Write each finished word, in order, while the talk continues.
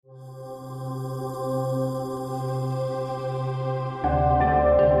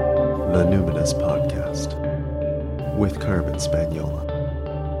Numinous Podcast with Carmen Spagnola.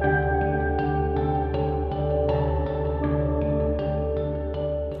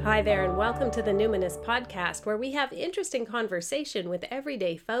 Hi there, and welcome to the Numinous Podcast, where we have interesting conversation with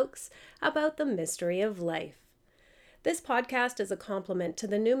everyday folks about the mystery of life. This podcast is a complement to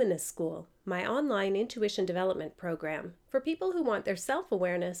the Numinous School, my online intuition development program for people who want their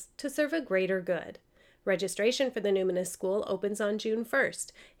self-awareness to serve a greater good. Registration for the Numinous School opens on June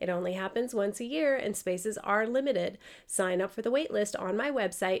 1st. It only happens once a year and spaces are limited. Sign up for the waitlist on my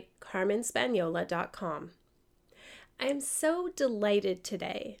website, carmenspagnola.com. I am so delighted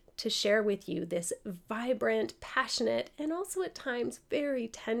today to share with you this vibrant, passionate, and also at times very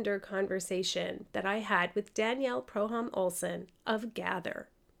tender conversation that I had with Danielle Prohom Olson of Gather.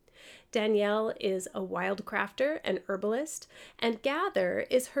 Danielle is a wildcrafter and herbalist, and Gather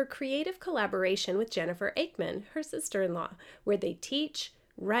is her creative collaboration with Jennifer Aikman, her sister-in-law, where they teach,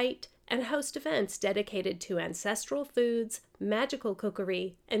 write, and host events dedicated to ancestral foods, magical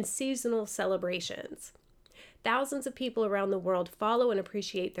cookery, and seasonal celebrations. Thousands of people around the world follow and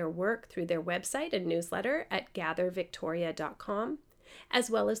appreciate their work through their website and newsletter at gathervictoria.com, as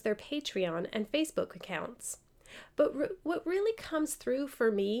well as their Patreon and Facebook accounts. But what really comes through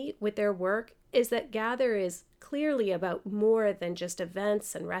for me with their work is that Gather is clearly about more than just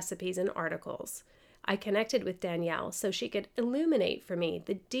events and recipes and articles. I connected with Danielle so she could illuminate for me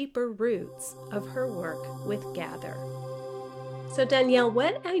the deeper roots of her work with Gather. So Danielle,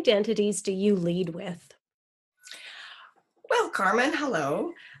 what identities do you lead with? Well, Carmen,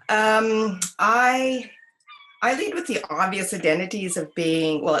 hello. I lead with the obvious identities of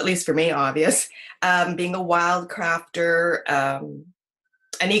being, well, at least for me, obvious, being a wild crafter, an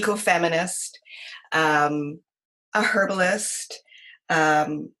ecofeminist, a herbalist, a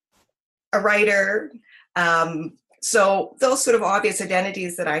writer. So those sort of obvious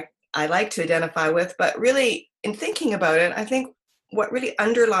identities that I like to identify with, but really in thinking about it, I think what really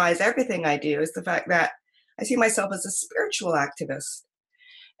underlies everything I do is the fact that I see myself as a spiritual activist.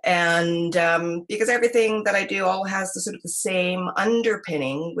 And because everything that I do all has the same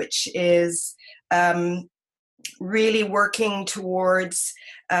underpinning, which is really working towards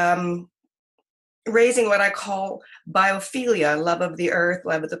raising what I call biophilia, love of the earth,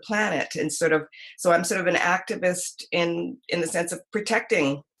 love of the planet. And so I'm sort of an activist in the sense of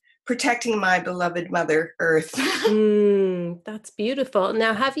protecting my beloved Mother Earth. That's beautiful.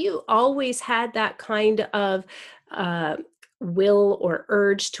 Now, have you always had that kind of will or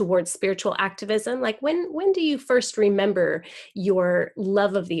urge towards spiritual activism? Like when do you first remember your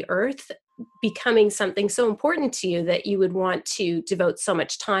love of the earth becoming something so important to you that you would want to devote so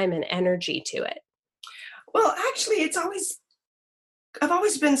much time and energy to it? Well, actually, I've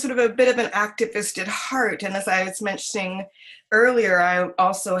always been sort of a bit of an activist at heart. And as I was mentioning earlier, I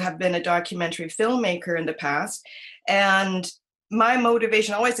also have been a documentary filmmaker in the past. And my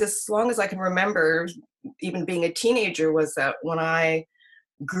motivation always, as long as I can remember, even being a teenager, was that when I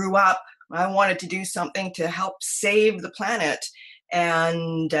grew up, I wanted to do something to help save the planet.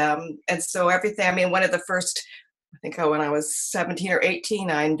 And so everything, I mean, one of the first, I think when I was 17 or 18,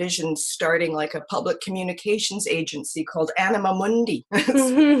 I envisioned starting like a public communications agency called Anima Mundi, all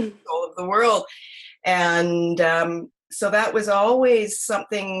of the world. And so that was always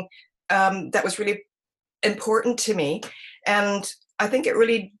something that was really important to me. And I think it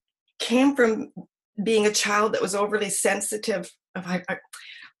really came from being a child that was overly sensitive in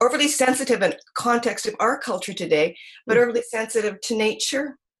context of our culture today, but overly sensitive to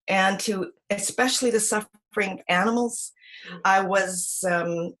nature and to especially the suffering of animals. I was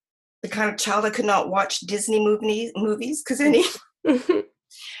the kind of child that could not watch Disney movies because any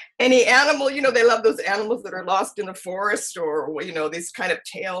animal, they love those animals that are lost in the forest, or these kind of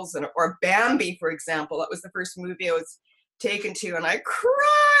tales, or Bambi, for example. That was the first movie I was taken to, and I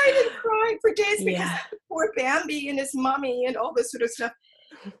cried for days because of poor Bambi and his mummy and all this sort of stuff.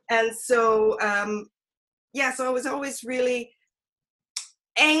 And so so I was always really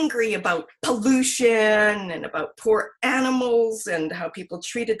angry about pollution and about poor animals and how people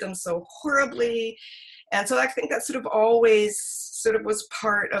treated them so horribly. And so I think that sort of always sort of was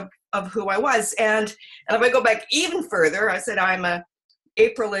part of who I was. And if I go back even further, I said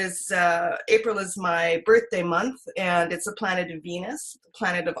April is my birthday month, and it's a planet of Venus, the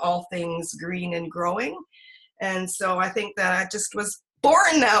planet of all things green and growing. And so I think that I just was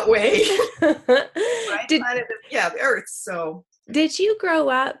born that way. The earth. So did you grow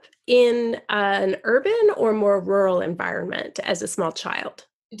up in an urban or more rural environment as a small child?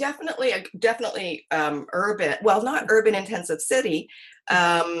 Definitely urban. Well, not urban intensive city,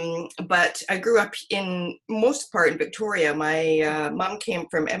 But I grew up in most part in Victoria. My mom came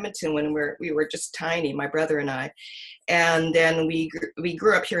from Edmonton when we were just tiny, my brother and I. And then we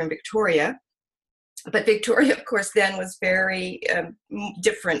grew up here in Victoria. But Victoria, of course, then was very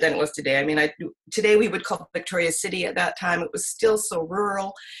different than it was today. I mean, today we would call Victoria City. At that time, it was still so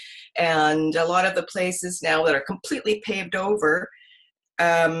rural. And a lot of the places now that are completely paved over,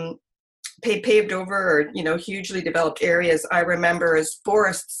 or, hugely developed areas, I remember as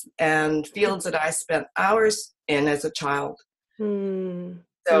forests and fields that I spent hours in as a child.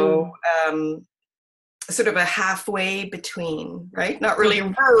 So, sort of a halfway between, right? Not really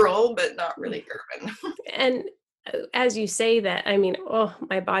rural, but not really urban. And as you say that, I mean, oh,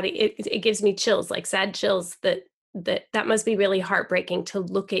 my body, it gives me chills, like sad chills, that must be really heartbreaking to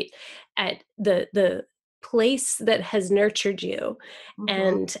look at the place that has nurtured you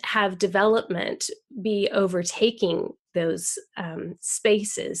and have development be overtaking those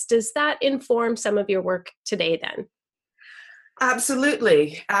spaces. Does that inform some of your work today then?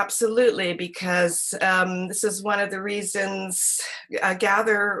 Absolutely, because this is one of the reasons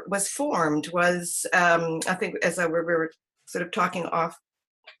Gather was formed. Was I think as we were sort of talking off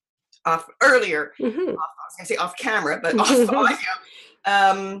earlier, I was going to say off camera, but off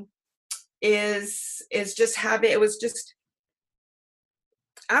audio, is just having. It was just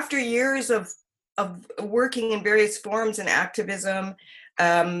after years of working in various forms and activism.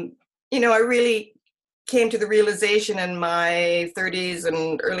 I really came to the realization in my 30s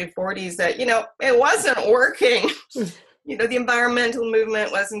and early 40s that, it wasn't working. The environmental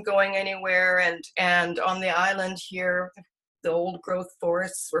movement wasn't going anywhere. And on the island here, the old growth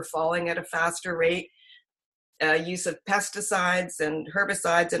forests were falling at a faster rate. Use of pesticides and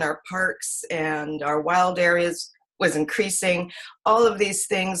herbicides in our parks and our wild areas was increasing. All of these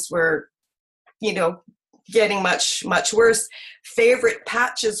things were, getting much, much worse. Favorite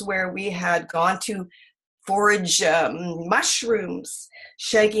patches where we had gone to forage mushrooms,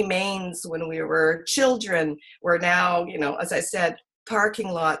 shaggy manes when we were children, were now, as I said, parking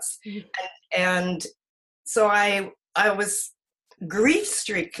lots. And so I was grief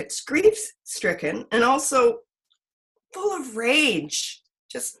stricken and also full of rage,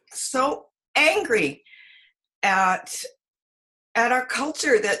 just so angry at our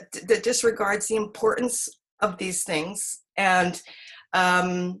culture that disregards the importance of these things. And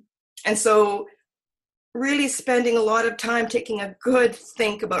so really spending a lot of time taking a good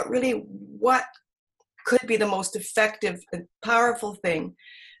think about really what could be the most effective and powerful thing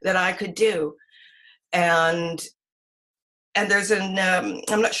that I could do. And there's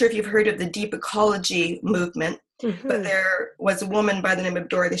I'm not sure if you've heard of the deep ecology movement, but there was a woman by the name of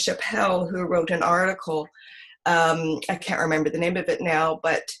Dorothy Chappelle who wrote an article, I can't remember the name of it now,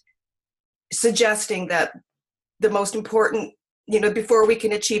 but suggesting that the most important, before we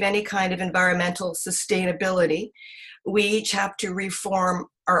can achieve any kind of environmental sustainability, we each have to reform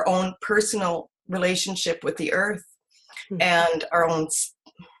our own personal relationship with the earth and our own.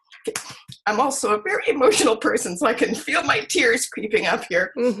 I'm also a very emotional person, so I can feel my tears creeping up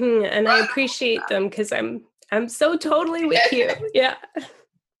here. And I appreciate them because I'm so totally with you. Yeah.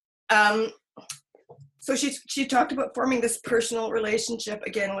 So she talked about forming this personal relationship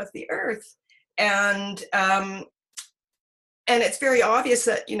again with the earth, and it's very obvious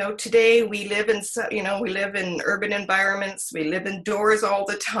that today we live in urban environments. We live indoors all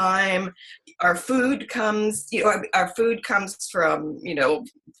the time. Our food comes from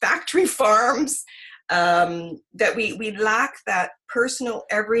factory farms. That we lack that personal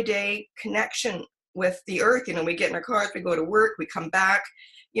everyday connection with the earth. We get in our cars, we go to work, we come back.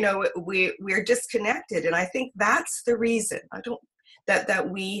 We're disconnected, and I think that's the reason. That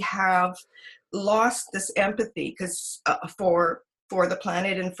we have lost this empathy because for the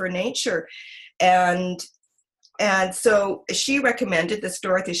planet and for nature, and so she recommended, this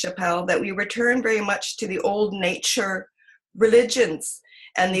Dorothy Chappelle, that we return very much to the old nature religions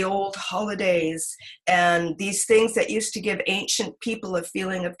and the old holidays and these things that used to give ancient people a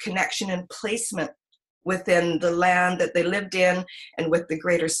feeling of connection and placement within the land that they lived in and with the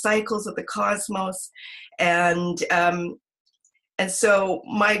greater cycles of the cosmos. And so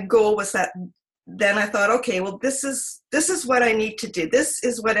my goal was that then I thought, okay, well, this is what I need to do. This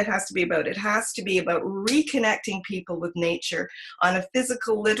is what it has to be about. It has to be about reconnecting people with nature on a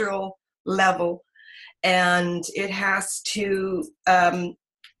physical, literal level. And it has to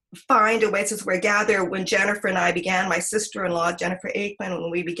find a way. This is where Gather, when Jennifer and I began, my sister-in-law, Jennifer Aikman, when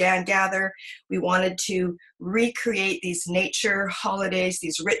we began Gather, we wanted to recreate these nature holidays,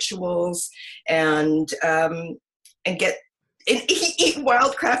 these rituals, and get eat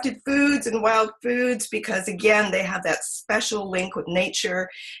wild crafted foods and wild foods because, again, they have that special link with nature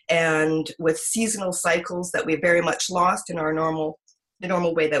and with seasonal cycles that we very much lost in the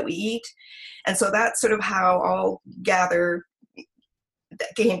normal way that we eat. And so that's sort of how all Gather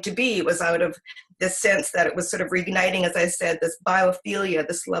that came to be, was out of this sense that it was sort of reigniting, as I said, this biophilia,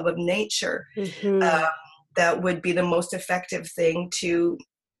 this love of nature, that would be the most effective thing to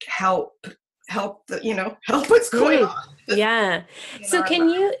help what's going on. Yeah. So can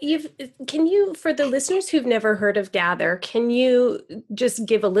you, for the listeners who've never heard of Gather, can you just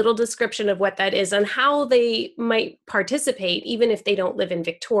give a little description of what that is and how they might participate, even if they don't live in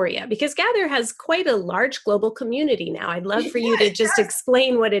Victoria? Because Gather has quite a large global community now. I'd love for you to just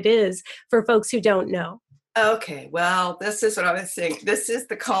explain what it is for folks who don't know. Okay, well, this is what I was saying. This is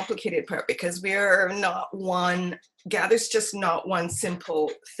the complicated part, because Gather's just not one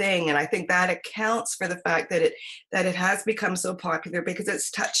simple thing. And I think that accounts for the fact that it has become so popular, because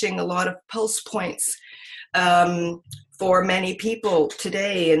it's touching a lot of pulse points for many people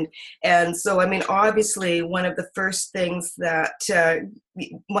today. And so, I mean, obviously, one of the first things that,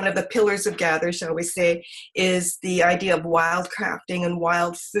 one of the pillars of Gather, shall we say, is the idea of wild crafting and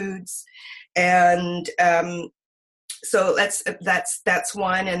wild foods. And so that's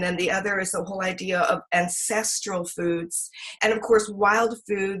one. And then the other is the whole idea of ancestral foods. And of course, wild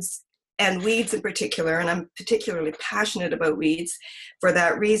foods and weeds in particular, and I'm particularly passionate about weeds for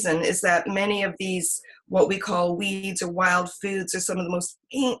that reason, is that many of these, what we call weeds or wild foods, are some of the most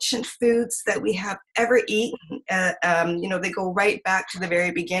ancient foods that we have ever eaten. They go right back to the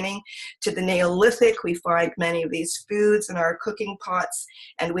very beginning, to the Neolithic. We find many of these foods in our cooking pots,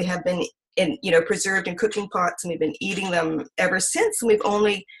 and we have been preserved in cooking pots, and we've been eating them ever since. And we've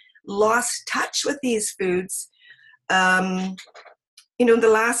only lost touch with these foods, the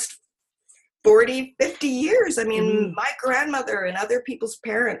last 40, 50 years. I mean, my grandmother and other people's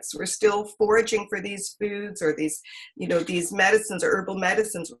parents were still foraging for these foods, or these medicines or herbal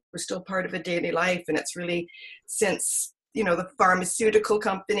medicines were still part of a daily life. And it's really since, the pharmaceutical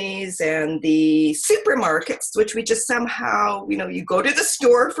companies and the supermarkets, which we just somehow, you go to the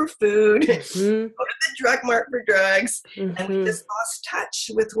store for food, go to the drug mart for drugs, and we just lost touch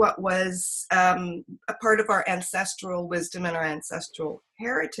with what was a part of our ancestral wisdom and our ancestral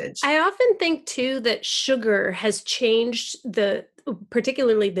heritage. I often think too that sugar has changed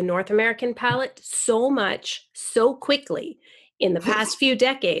particularly the North American palate so much, so quickly in the past few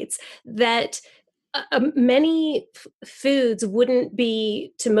decades, that many foods wouldn't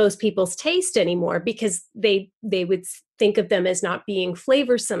be to most people's taste anymore, because they would think of them as not being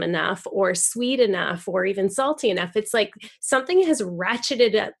flavorsome enough or sweet enough or even salty enough. It's like something has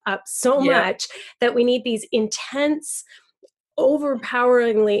ratcheted it up so much that we need these intense,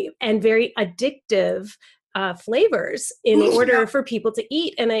 overpoweringly and very addictive flavors in order for people to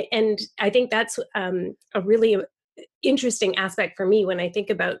eat. And I think that's a really interesting aspect for me when I think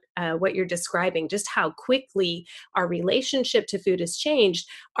about what you're describing, just how quickly our relationship to food has changed.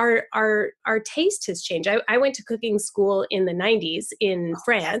 Our taste has changed. I went to cooking school in the 90s in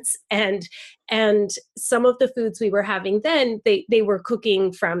France, and some of the foods we were having then, they were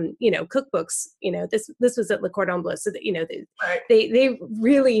cooking from, cookbooks. This was at Le Cordon Bleu, so that, they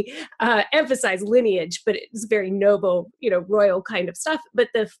really emphasize lineage, but it's very noble, royal kind of stuff. But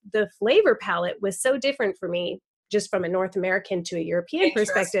the flavor palette was so different for me, just from a North American to a European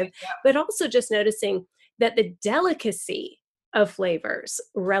perspective, but also just noticing that the delicacy of flavors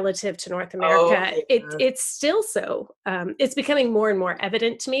relative to North America, it's still so, it's becoming more and more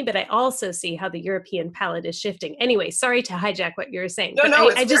evident to me, but I also see how the European palate is shifting. Anyway, sorry to hijack what you were saying.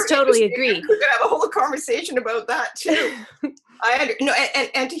 I just totally agree. We could have a whole conversation about that too.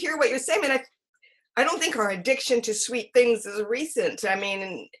 And to hear what you're saying, I don't think our addiction to sweet things is recent. I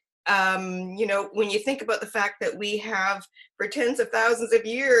mean, when you think about the fact that we have for tens of thousands of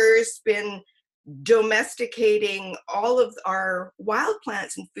years been domesticating all of our wild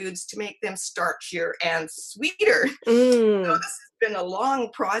plants and foods to make them starchier and sweeter. So this has been a long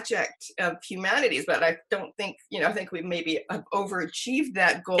project of humanity's, but I don't think, I think we maybe have overachieved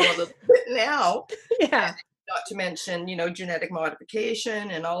that goal a little bit now. Yeah. Not to mention, genetic modification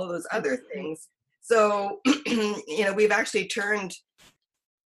and all of those other things. So, we've actually turned,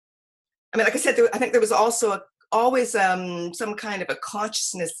 like I said, I think there was also always some kind of a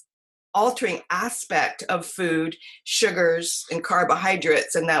consciousness altering aspect of food, sugars and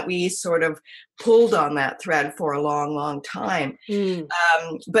carbohydrates, and that we sort of pulled on that thread for a long, long time.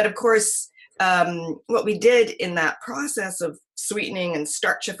 But of course, what we did in that process of sweetening and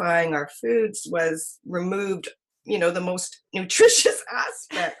starchifying our foods was removed, the most nutritious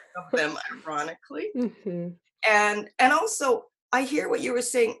aspect of them, ironically. And also, I hear what you were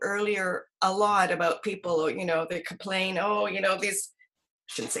saying earlier a lot about people, they complain, these,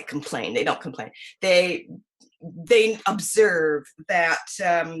 shouldn't say complain, they don't complain. They observe that,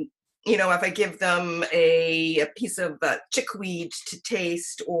 if I give them a piece of chickweed to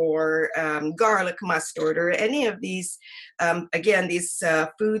taste, or garlic mustard, or any of these, again, these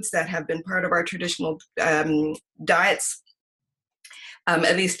foods that have been part of our traditional diets,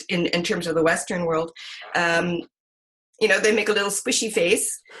 at least in terms of the Western world, they make a little squishy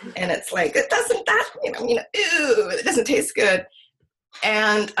face, and it's like, it doesn't, ew, it doesn't taste good.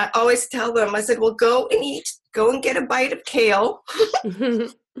 And I always tell them, I said, well, go and get a bite of kale,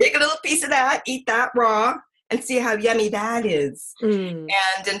 take a little piece of that, eat that raw, and see how yummy that is. And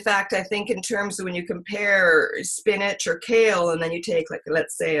in fact, I think in terms of when you compare spinach or kale, and then you take, like,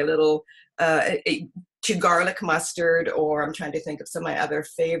 let's say a little to garlic mustard, or I'm trying to think of some of my other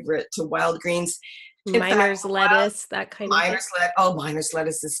favorite to wild greens. Miner's lettuce, that kind of thing. Miner's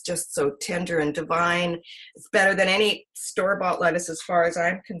lettuce is just so tender and divine. It's better than any store-bought lettuce as far as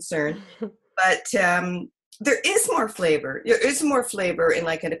I'm concerned. But there is more flavor. There is more flavor in,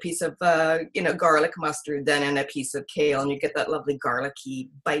 like, in a piece of garlic mustard than in a piece of kale, and you get that lovely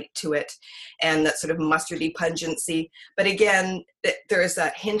garlicky bite to it, and that sort of mustardy pungency. But again, there is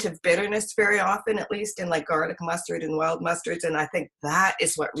that hint of bitterness very often, at least in, like, garlic mustard and wild mustards, and I think that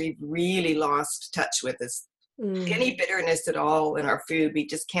is what we've really lost touch with, is any bitterness at all in our food. We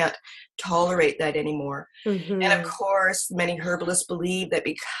just can't tolerate that anymore. And of course, many herbalists believe that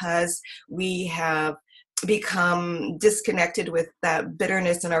because we have become disconnected with that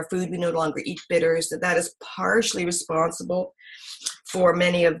bitterness in our food, we no longer eat bitters, that is partially responsible for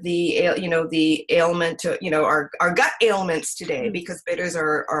many of the ailment, our gut ailments today, because bitters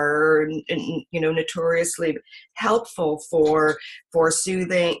are notoriously helpful for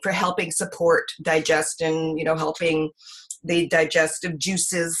soothing, for helping support digestion, helping the digestive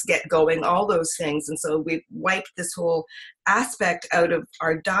juices get going, all those things. And so we've wiped this whole aspect out of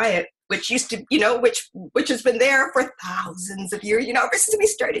our diet, which used to, which has been there for thousands of years, ever since we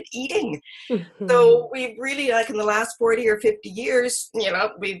started eating. So we've really, like, in the last 40 or 50 years,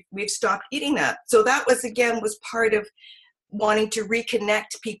 we've stopped eating that. So that was part of wanting to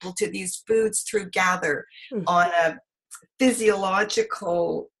reconnect people to these foods through gather on a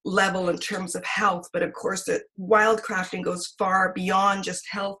physiological level in terms of health. But of course, the wildcrafting goes far beyond just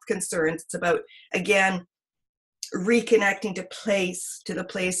health concerns. It's about, again, reconnecting to the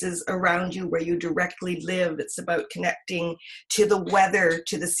places around you where you directly live. It's about connecting to the weather,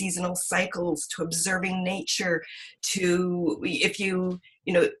 to the seasonal cycles, to observing nature, to, if you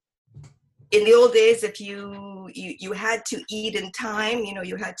in the old days, if you had to eat in time,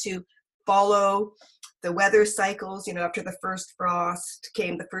 you had to follow the weather cycles. After the first frost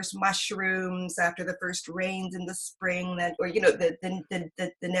came the first mushrooms, after the first rains in the spring, the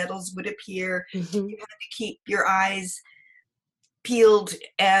nettles would appear. You had to keep your eyes peeled,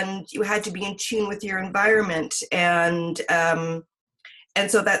 and you had to be in tune with your environment. And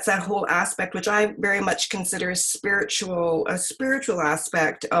so that's that whole aspect, which I very much consider a spiritual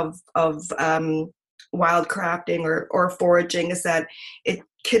aspect of wild crafting or foraging, is that it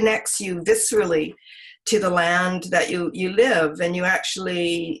connects you viscerally to the land that you live, and you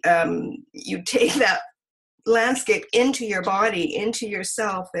actually you take that landscape into your body, into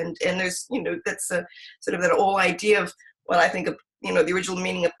yourself, and there's that's a sort of that old idea of what I think of the original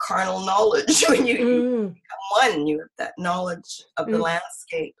meaning of carnal knowledge. When you become one, you have that knowledge of the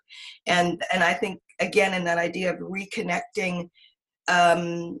landscape, and I think, again, in that idea of reconnecting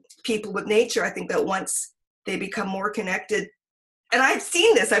people with nature, I think that once they become more connected. And I've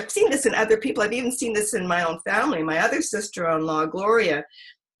seen this in other people. I've even seen this in my own family. My other sister-in-law, Gloria,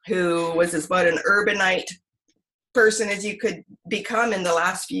 who was as about an urbanite person as you could become in the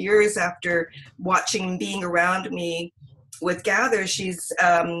last few years after watching, being around me with Gather, she's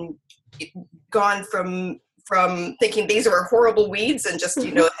gone from thinking these are horrible weeds and just,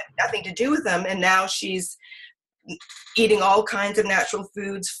 had nothing to do with them. And now she's eating all kinds of natural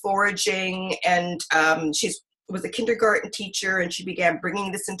foods, foraging, and she's was a kindergarten teacher, and she began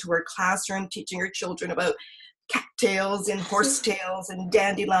bringing this into her classroom, teaching her children about cattails and horsetails and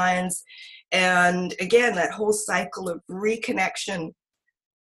dandelions. And again, that whole cycle of reconnection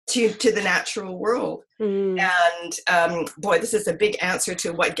to the natural world. And boy, this is a big answer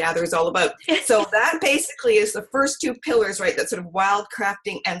to what Gather is all about. So that basically is the first two pillars, right? That sort of wild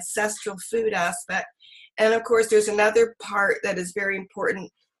crafting, ancestral food aspect. And of course, there's another part that is very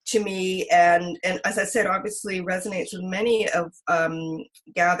important to me, and as I said, obviously resonates with many of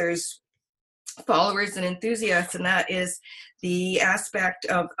Gather's followers and enthusiasts, and that is the aspect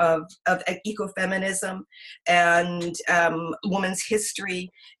of ecofeminism and women's history,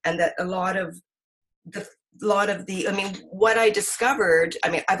 and that a lot of the, I mean, what I discovered, I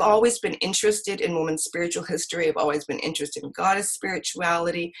mean, I've always been interested in women's spiritual history. I've always been interested in goddess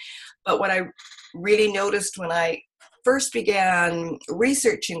spirituality. But what I really noticed when I first began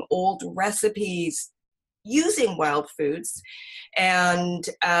researching old recipes using wild foods, and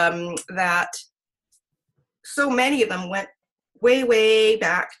that so many of them went way, way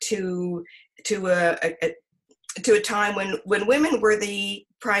back to a time when women were the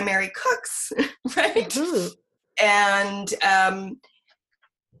primary cooks, right? Mm-hmm. And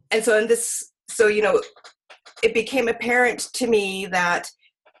so in this, so you know, it became apparent to me that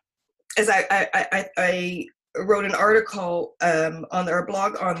as I wrote an article on our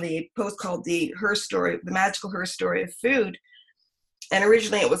blog on the post called the magical her story of food. And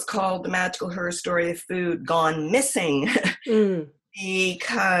originally it was called The Magical Her Story of Food Gone Missing,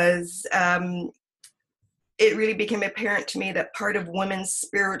 because it really became apparent to me that part of women's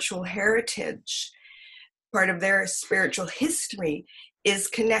spiritual heritage, part of their spiritual history, is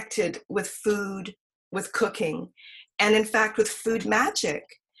connected with food, with cooking, and in fact with food magic.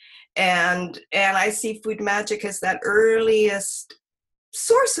 And I see food magic as that earliest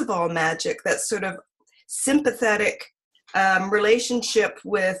source of all magic, that sort of sympathetic relationship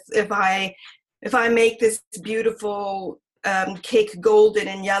with, if I make this beautiful cake golden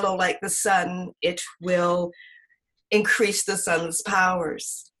and yellow like the sun, it will increase the sun's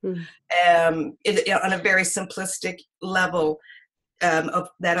powers. On a very simplistic level of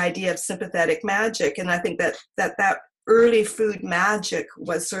that idea of sympathetic magic. And I think that early food magic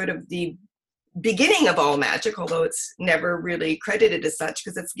was sort of the beginning of all magic, although it's never really credited as such,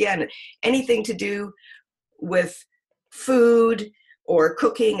 because it's, again, anything to do with food or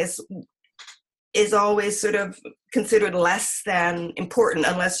cooking is always sort of considered less than important,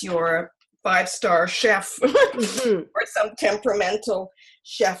 unless you're a 5-star chef or some temperamental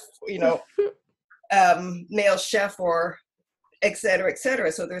chef, you know, male chef, or et cetera, et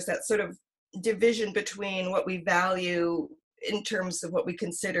cetera. So there's that sort of division between what we value in terms of what we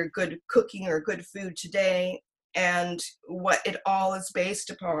consider good cooking or good food today, and what it all is based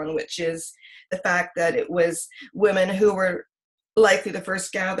upon, which is the fact that it was women who were likely the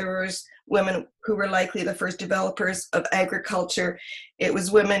first gatherers, women who were likely the first developers of agriculture. It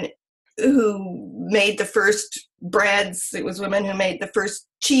was women who made the first breads. It was women who made the first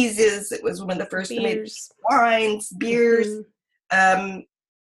cheeses. It was women the first who made wines, beers.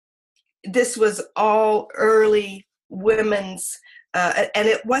 This was all early women's, and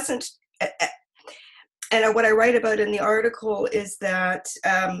it wasn't. And what I write about in the article is that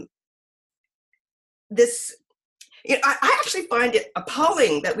this, you know, I actually find it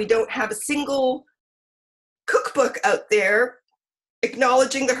appalling that we don't have a single cookbook out there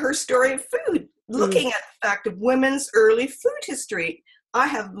acknowledging the her story of food, looking at the fact of women's early food history. I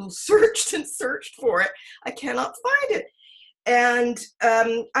have searched and searched for it. I cannot find it. And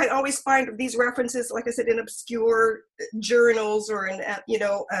I always find these references, like I said, in obscure journals or in, you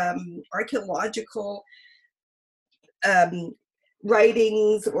know, archaeological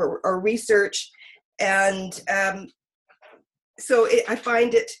writings or research. And so I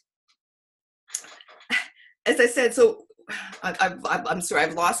find it, as I said, so I'm sorry,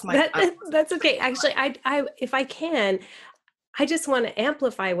 I've lost my... That's okay. Actually, I if I can, I just want to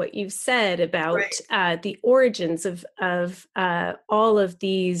amplify what you've said about the origins of all of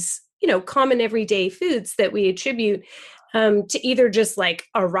these, you know, common everyday foods that we attribute to either just like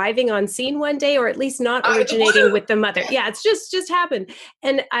arriving on scene one day, or at least not originating with the mother. Yeah, it's just happened.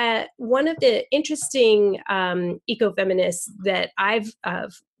 And one of the interesting ecofeminists that I've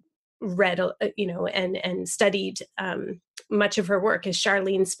read, you know, and studied much of her work is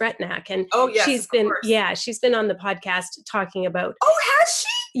Charlene Spretnak. And she's been on the podcast talking about... Oh, has she?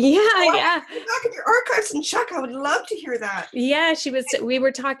 Yeah, yeah. Go back in your archives and check. I would love to hear that. Yeah, we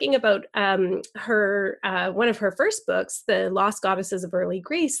were talking about her, one of her first books, The Lost Goddesses of Early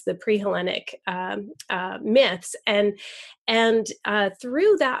Greece, the pre-Hellenic myths. And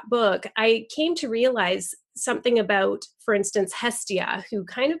through that book, I came to realize something about, for instance, Hestia, who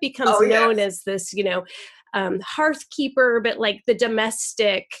kind of becomes known as this, you know, hearth keeper, but like the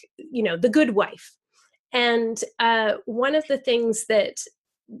domestic, you know, the good wife. And one of the things that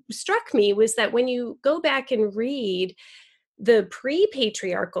struck me was that when you go back and read the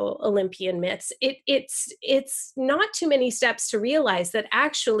pre-patriarchal Olympian myths, it's not too many steps to realize that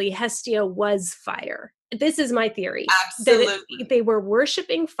actually Hestia was fire. this is my theory, Absolutely. that they were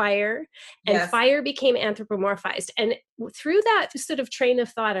worshiping fire, and Yes. fire became anthropomorphized. And through that sort of train of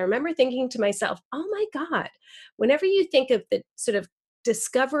thought, I remember thinking to myself, oh my God, whenever you think of the sort of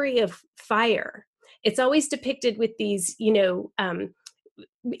discovery of fire, it's always depicted with these,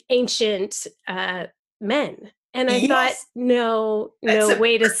 ancient men. And I thought, Yes. no,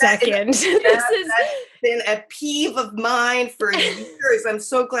 wait a second. This is That's been a peeve of mine for years. I'm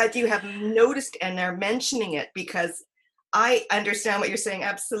so glad you have noticed and are mentioning it, because I understand what you're saying.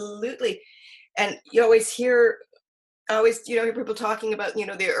 Absolutely. And you always hear people talking about,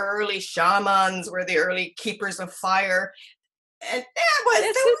 the early shamans were the early keepers of fire. And that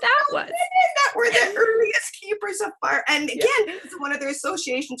were the earliest keepers of fire. And again, it's one of their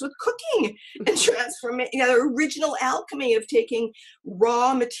associations with cooking and transforming, the original alchemy of taking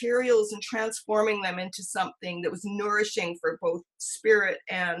raw materials and transforming them into something that was nourishing for both spirit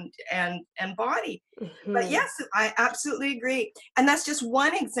and body. Mm-hmm. But yes, I absolutely agree. And that's just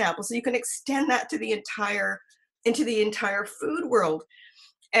one example. So you can extend that to the entire food world.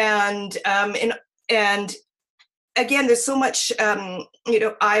 And again, there's so much,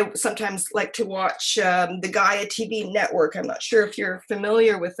 I sometimes like to watch the Gaia TV network. I'm not sure if you're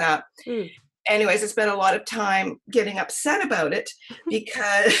familiar with that. Anyways, I spent a lot of time getting upset about it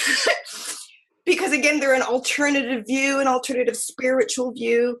because, because again, they're an alternative view, an alternative spiritual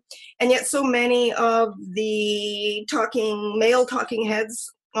view. And yet so many of the male talking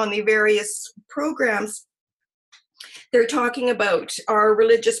heads on the various programs, they're talking about our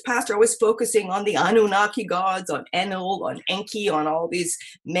religious past, are always focusing on the Anunnaki gods, on Enlil, on Enki, on all these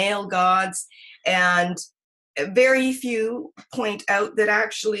male gods. And very few point out that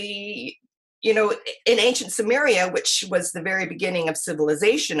actually, in ancient Sumeria, which was the very beginning of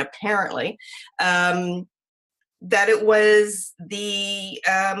civilization, apparently, that it was Inanna,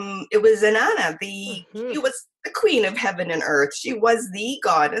 she was the queen of heaven and earth. She was the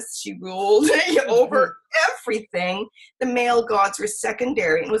goddess. She ruled over everything. The male gods were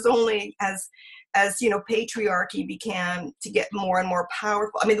secondary. It was only as patriarchy began to get more and more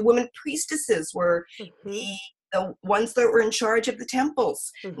powerful. I mean, the women priestesses were the ones that were in charge of the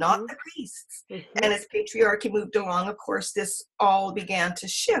temples, not the priests. And as patriarchy moved along, of course, this all began to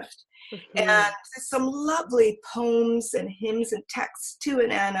shift. And there's some lovely poems and hymns and texts to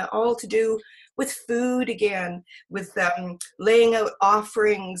Inanna, all to do with food again, with laying out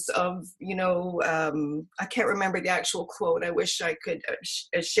offerings of, I can't remember the actual quote. I wish I could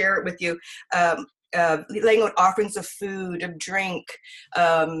share it with you. Laying out offerings of food, of drink.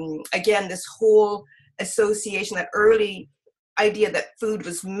 Again, this whole association, that early idea that food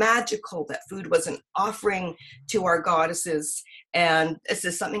was magical, that food was an offering to our goddesses. And this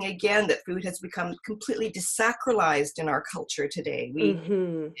is something, again, that food has become completely desacralized in our culture today.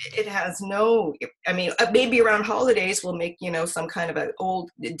 It has maybe around holidays we'll make, some kind of an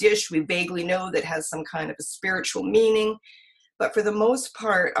old dish we vaguely know that has some kind of a spiritual meaning. But for the most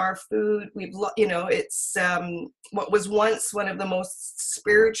part, our food, it's what was once one of the most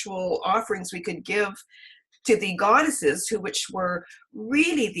spiritual offerings we could give to the goddesses, which were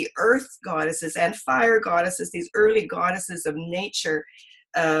really the earth goddesses and fire goddesses, these early goddesses of nature.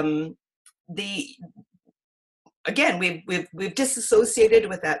 Again, we've disassociated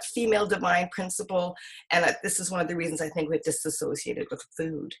with that female divine principle, and this is one of the reasons I think we've disassociated with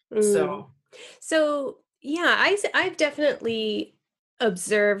food. So yeah, I've definitely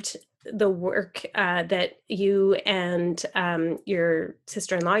observed the work that you and your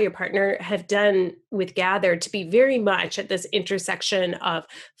sister-in-law, your partner, have done with Gather to be very much at this intersection of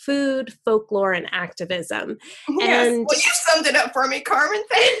food, folklore, and activism. Yes, And well, you summed it up for me, Carmen.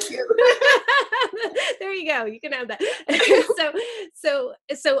 Thank you. There you go. You can have that. So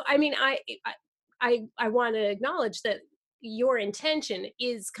I mean, I want to acknowledge that your intention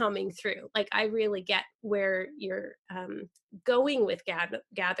is coming through. Like, I really get where you're going with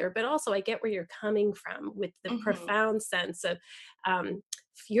Gather, but also I get where you're coming from with the profound sense of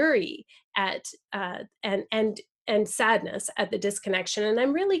fury at and sadness at the disconnection. And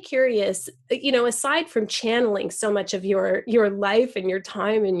I'm really curious, aside from channeling so much of your life and your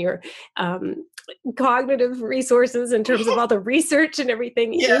time and your cognitive resources in terms of all the research and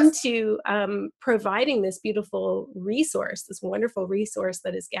everything into providing this beautiful resource, this wonderful resource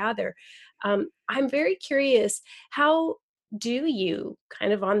that is Gather. I'm very curious, how do you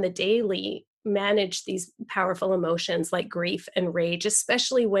kind of on the daily manage these powerful emotions like grief and rage,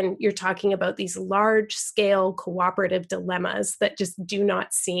 especially when you're talking about these large scale cooperative dilemmas that just do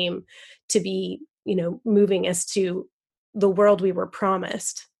not seem to be, moving us to the world we were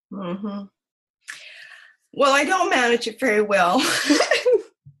promised? Well, I don't manage it very well.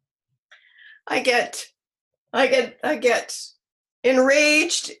 I get I get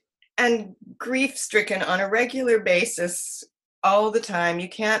enraged and grief stricken on a regular basis all the time. You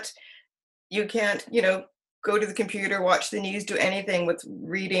can't, go to the computer, watch the news, do anything with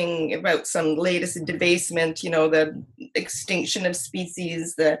reading about some latest debasement, the extinction of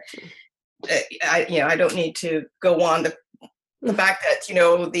species, I don't need to go on the fact that,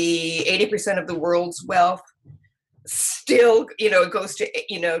 the 80% of the world's wealth still, it goes to,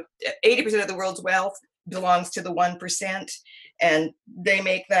 80% of the world's wealth belongs to the 1%. And they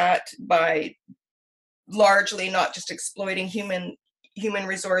make that by largely not just exploiting human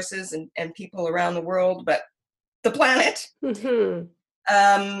resources and people around the world, but the planet. Mm-hmm.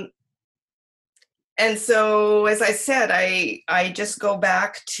 And so, as I said, I just go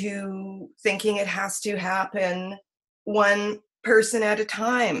back to thinking it has to happen one person at a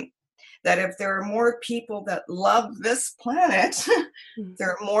time. That if there are more people that love this planet,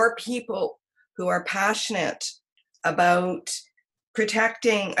 there are more people who are passionate about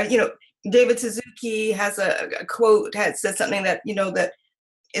protecting. David Suzuki has a quote, says something that, that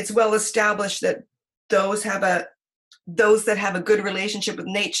it's well established that those that have a good relationship with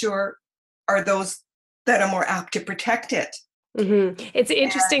nature are those that are more apt to protect it. Mm-hmm. It's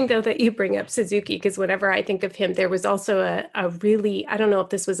interesting, though, that you bring up Suzuki, because whenever I think of him, there was also a really, I don't know if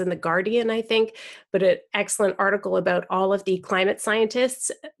this was in The Guardian, I think, but an excellent article about all of the climate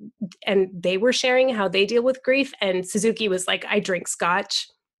scientists, and they were sharing how they deal with grief. And Suzuki was like, I drink scotch.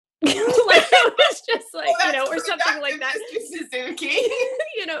 Like it was just like, or something like that. Suzuki.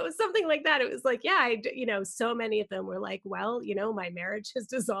 It was something like that. It was like, yeah, so many of them were like, well, my marriage has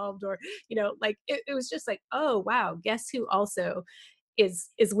dissolved, or, like it was just like, oh, wow, guess who also is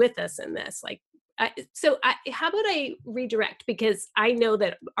with us in this? Like, how about I redirect, because I know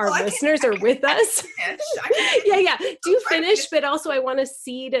that our listeners are with us. Yeah. Do finish, but also I want to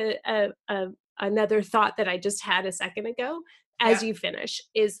seed another thought that I just had a second ago. As you finish,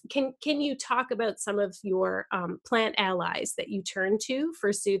 is can you talk about some of your plant allies that you turn to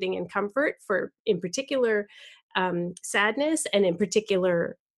for soothing and comfort, for in particular sadness and in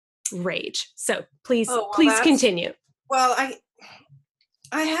particular rage? So please continue. Well,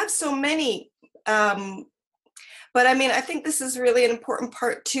 I have so many, but I mean, I think this is really an important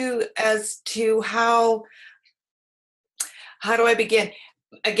part too, as to how do I begin?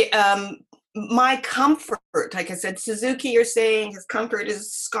 Again, my comfort, like I said, Suzuki, you're saying his comfort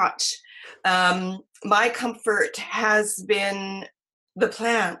is scotch. My comfort has been the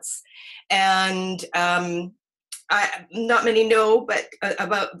plants, and not many know, but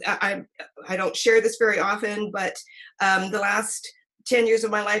I don't share this very often, but the last 10 years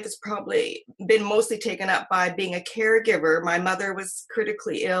of my life has probably been mostly taken up by being a caregiver. My mother was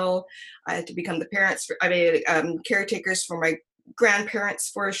critically ill. I had to become caretakers for my grandparents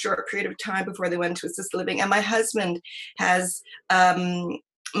for a short period of time before they went to assisted living. And my husband has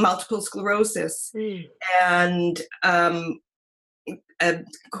multiple sclerosis and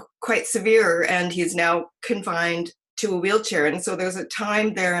quite severe, and he's now confined to a wheelchair. And so there's a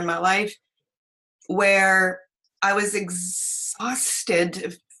time there in my life where I was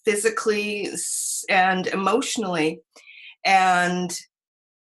exhausted physically and emotionally. And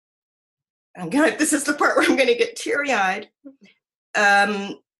this is the part where I'm going to get teary-eyed.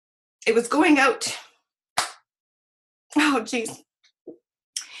 It was going out. Oh, geez.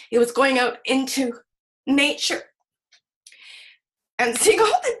 It was going out into nature and seeing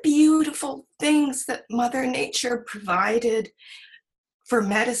all the beautiful things that Mother Nature provided for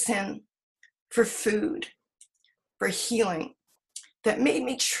medicine, for food, for healing, that made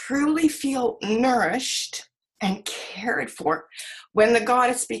me truly feel nourished and cared for, when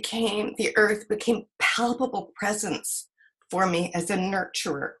the earth became palpable presence for me as a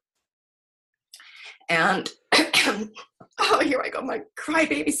nurturer. And oh, here I go, my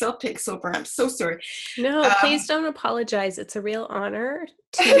crybaby self takes over. I'm so sorry. No, please don't apologize. It's a real honor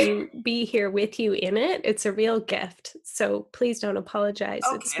to be here with you in it. It's a real gift. So please don't apologize.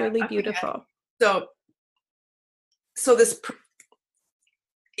 Okay, it's really beautiful. So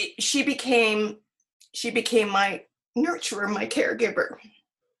she became my nurturer, my caregiver.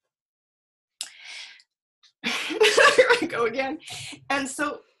 Here I go again. And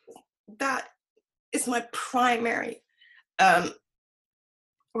so that is my primary,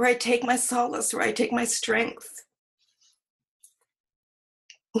 where I take my solace, where I take my strength,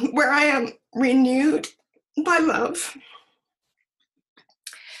 where I am renewed by love.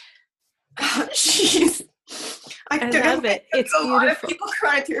 Oh, jeez. I love it. It's a lot of people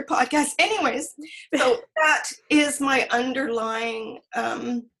crying through your podcast. Anyways, so that is my underlying,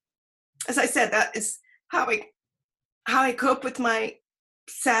 as I said, that is how I cope with my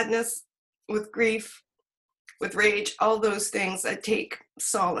sadness, with grief, with rage, all those things. I take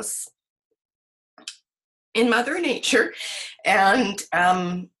solace in Mother Nature, and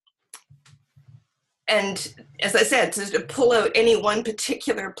as I said, to pull out any one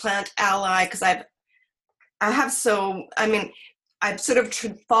particular plant ally, because I've sort of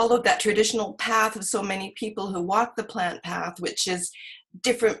followed that traditional path of so many people who walk the plant path, which is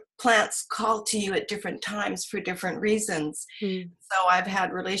different plants call to you at different times for different reasons. So I've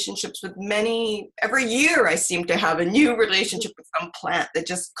had relationships with many. Every year I seem to have a new relationship with some plant that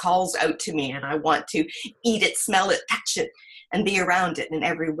just calls out to me, and I want to eat it, smell it, touch it, and be around it in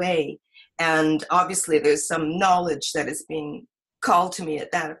every way. And obviously there's some knowledge that is being called to me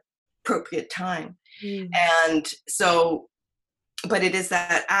at that appropriate time. And so, but it is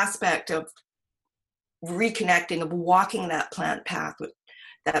that aspect of reconnecting, of walking that plant path,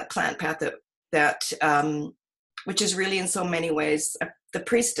 that which is really in so many ways the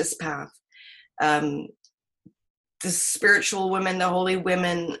priestess path. The spiritual women, the holy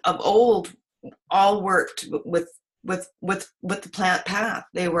women of old, all worked with the plant path.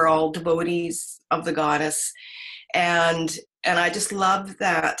 They were all devotees of the goddess, and I just love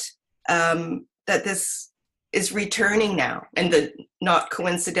that that this is returning now, and the not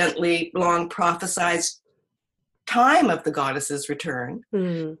coincidentally long prophesied time of the goddess's return.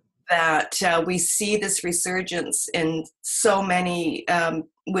 That we see this resurgence in so many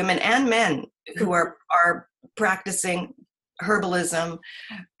women and men who are practicing herbalism,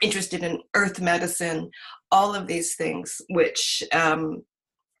 interested in earth medicine, all of these things, which are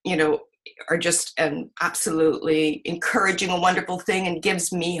just an absolutely encouraging, a wonderful thing, and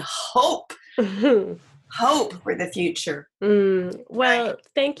gives me hope. Hope for the future. Well,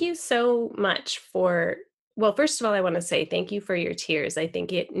 thank you so much for, well, first of all, I want to say thank you for your tears. I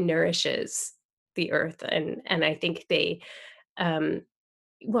think it nourishes the earth, and I think they, as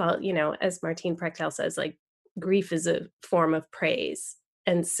Martine Prechtel says, like, grief is a form of praise.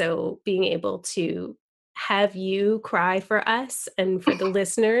 And so being able to have you cry for us and for the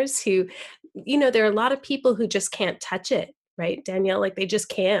listeners who, there are a lot of people who just can't touch it, right, Danielle? Like, they just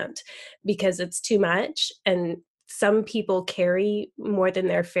can't because it's too much. And some people carry more than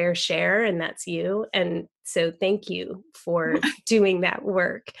their fair share, and that's you. And so thank you for doing that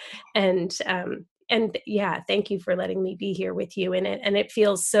work. And thank you for letting me be here with you in it. And it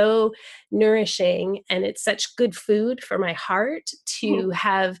feels so nourishing, and it's such good food for my heart to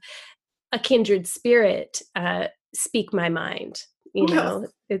have a kindred spirit speak my mind.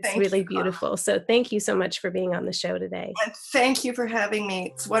 It's really beautiful. So thank you so much for being on the show today. And thank you for having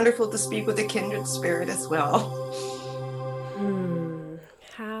me. It's wonderful to speak with a kindred spirit as well.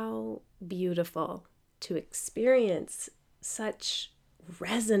 How beautiful to experience such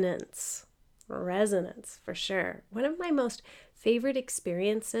resonance for sure. One of my most favorite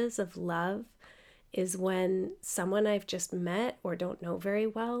experiences of love is when someone I've just met or don't know very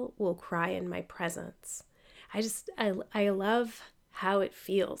well will cry in my presence. I love how it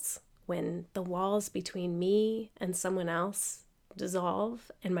feels when the walls between me and someone else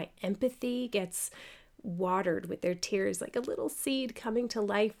dissolve and my empathy gets watered with their tears, like a little seed coming to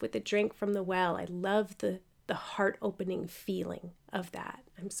life with a drink from the well. I love the heart-opening feeling of that.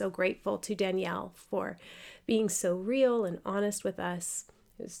 I'm so grateful to Danielle for being so real and honest with us.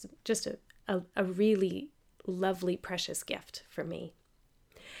 It was just a really lovely, precious gift for me.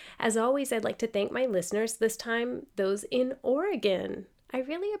 As always, I'd like to thank my listeners, this time those in Oregon. I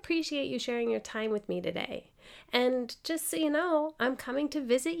really appreciate you sharing your time with me today. And just so you know, I'm coming to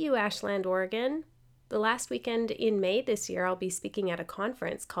visit you, Ashland, Oregon. The last weekend in May this year, I'll be speaking at a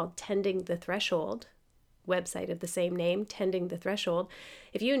conference called Tending the Threshold, website of the same name, Tending the Threshold.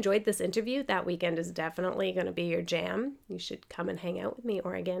 If you enjoyed this interview, that weekend is definitely going to be your jam. You should come and hang out with me,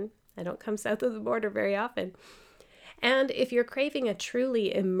 Oregon. I don't come south of the border very often. And if you're craving a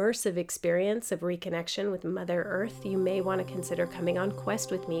truly immersive experience of reconnection with Mother Earth, you may want to consider coming on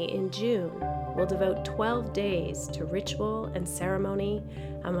quest with me in June. We'll devote 12 days to ritual and ceremony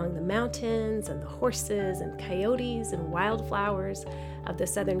among the mountains and the horses and coyotes and wildflowers of the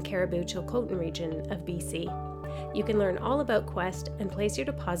southern Caribou-Chilcotin region of BC. You can learn all about Quest and place your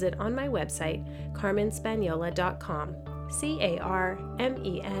deposit on my website, carmenspagnola.com.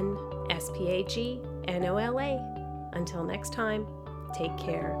 CarmenSpagnola. Until next time, take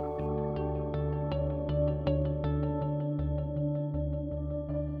care.